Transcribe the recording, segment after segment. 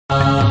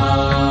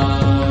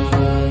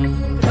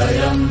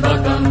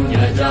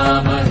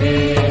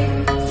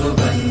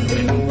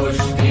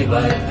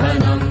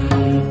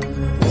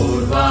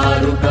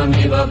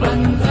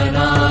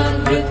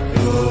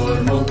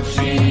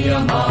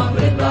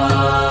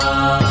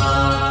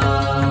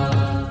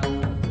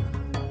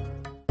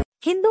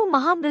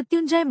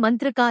महामृत्युंजय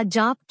मंत्र का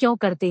जाप क्यों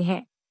करते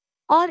हैं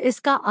और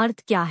इसका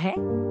अर्थ क्या है?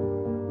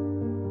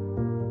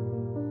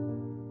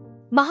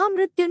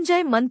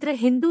 महामृत्युंजय मंत्र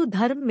हिंदू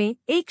धर्म में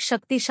एक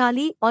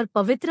शक्तिशाली और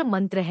पवित्र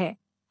मंत्र है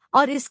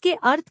और इसके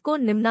अर्थ को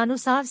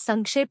निम्नानुसार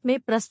संक्षेप में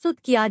प्रस्तुत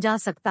किया जा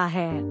सकता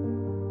है।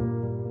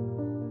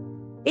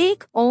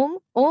 एक ओम।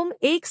 ओम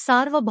एक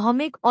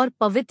सार्वभौमिक और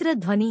पवित्र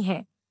ध्वनि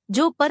है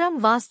जो परम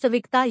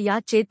वास्तविकता या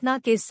चेतना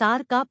के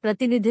सार का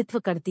प्रतिनिधित्व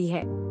करती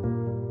है।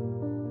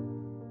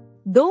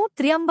 2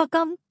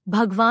 त्र्यंबकम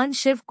भगवान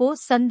शिव को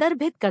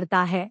संदर्भित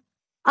करता है,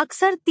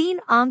 अक्सर 3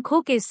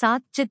 आंखों के साथ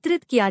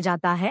चित्रित किया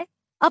जाता है,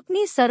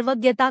 अपनी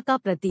सर्वज्ञता का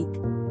प्रतीक।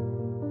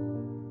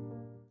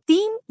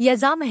 3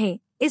 यजामहे,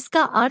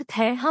 इसका अर्थ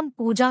है हम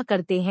पूजा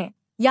करते हैं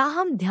या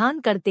हम ध्यान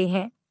करते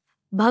हैं,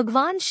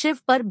 भगवान शिव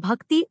पर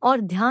भक्ति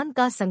और ध्यान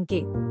का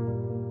संकेत।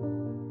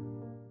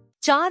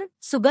 4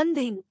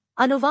 सुगंधिं,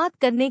 अनुवाद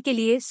करने के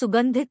लिए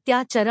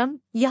सुगंधित्या चरम,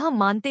 यह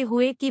मानते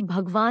हुए कि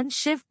भगवान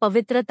शिव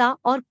पवित्रता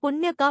और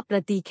पुण्य का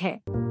प्रतीक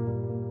है।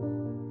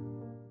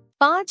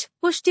 5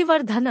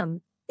 पुष्टिवर्धनम,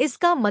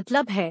 इसका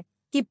मतलब है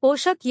कि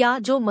पोषक या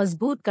जो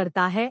मजबूत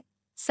करता है,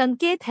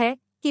 संकेत है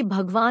कि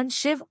भगवान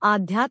शिव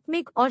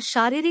आध्यात्मिक और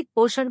शारीरिक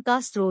पोषण का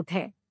स्रोत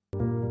है।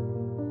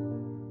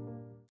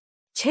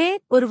 6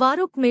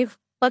 उर्वारुकमिव,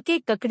 पके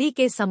ककड़ी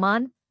के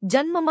समान,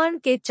 जन्म मरण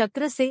के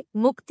चक्र से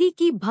मुक्ति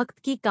की भक्त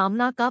की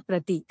कामना का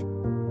प्रतीक।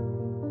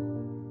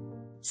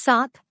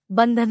 7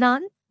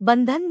 बंधनान,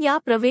 बंधन या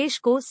प्रवेश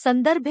को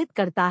संदर्भित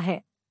करता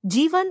है,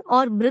 जीवन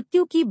और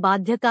मृत्यु की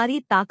बाध्यकारी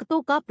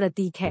ताकतों का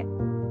प्रतीक है।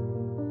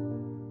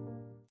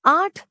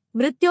 8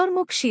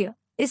 मृत्योर्मुक्षीय,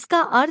 इसका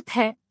अर्थ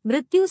है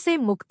मृत्यु से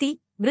मुक्ति,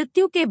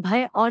 मृत्यु के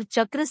भय और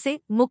चक्र से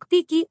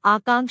मुक्ति की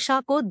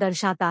आकांक्षा को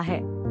दर्शाता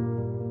है।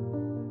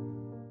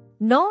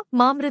 9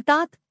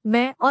 मामृतात,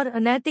 मैं और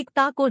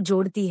अनैतिकता को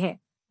जोड़ती है,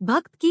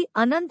 भक्त की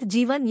अनंत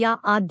जीवन या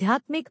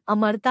आध्यात्मिक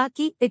अमरता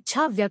की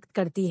इच्छा व्यक्त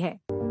करती है।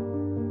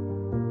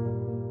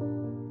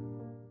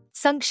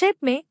 संक्षेप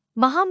में,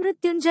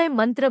 महामृत्युंजय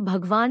मंत्र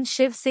भगवान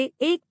शिव से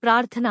एक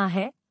प्रार्थना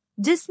है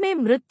जिसमें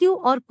मृत्यु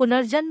और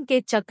पुनर्जन्म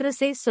के चक्र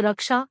से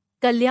सुरक्षा,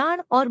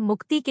 कल्याण और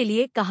मुक्ति के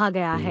लिए कहा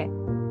गया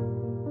है।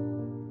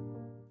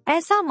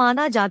 ऐसा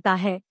माना जाता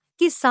है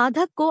कि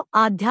साधक को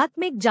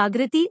आध्यात्मिक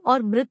जागृति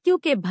और मृत्यु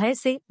के भय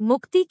से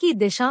मुक्ति की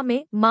दिशा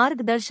में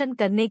मार्गदर्शन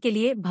करने के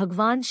लिए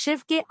भगवान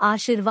शिव के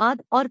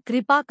आशीर्वाद और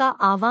कृपा का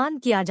आह्वान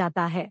किया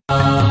जाता है।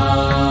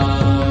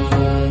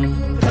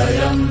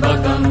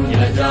 त्र्यंबकं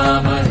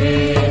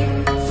यजामहे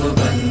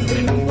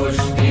सुगंधिं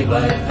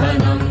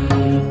पुष्टिवर्धनम्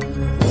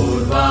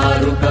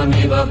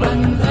उर्वारुकमिव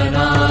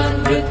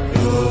बन्धनान्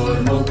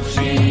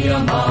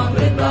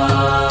मृत्योर्मुक्षीयमामृतात्।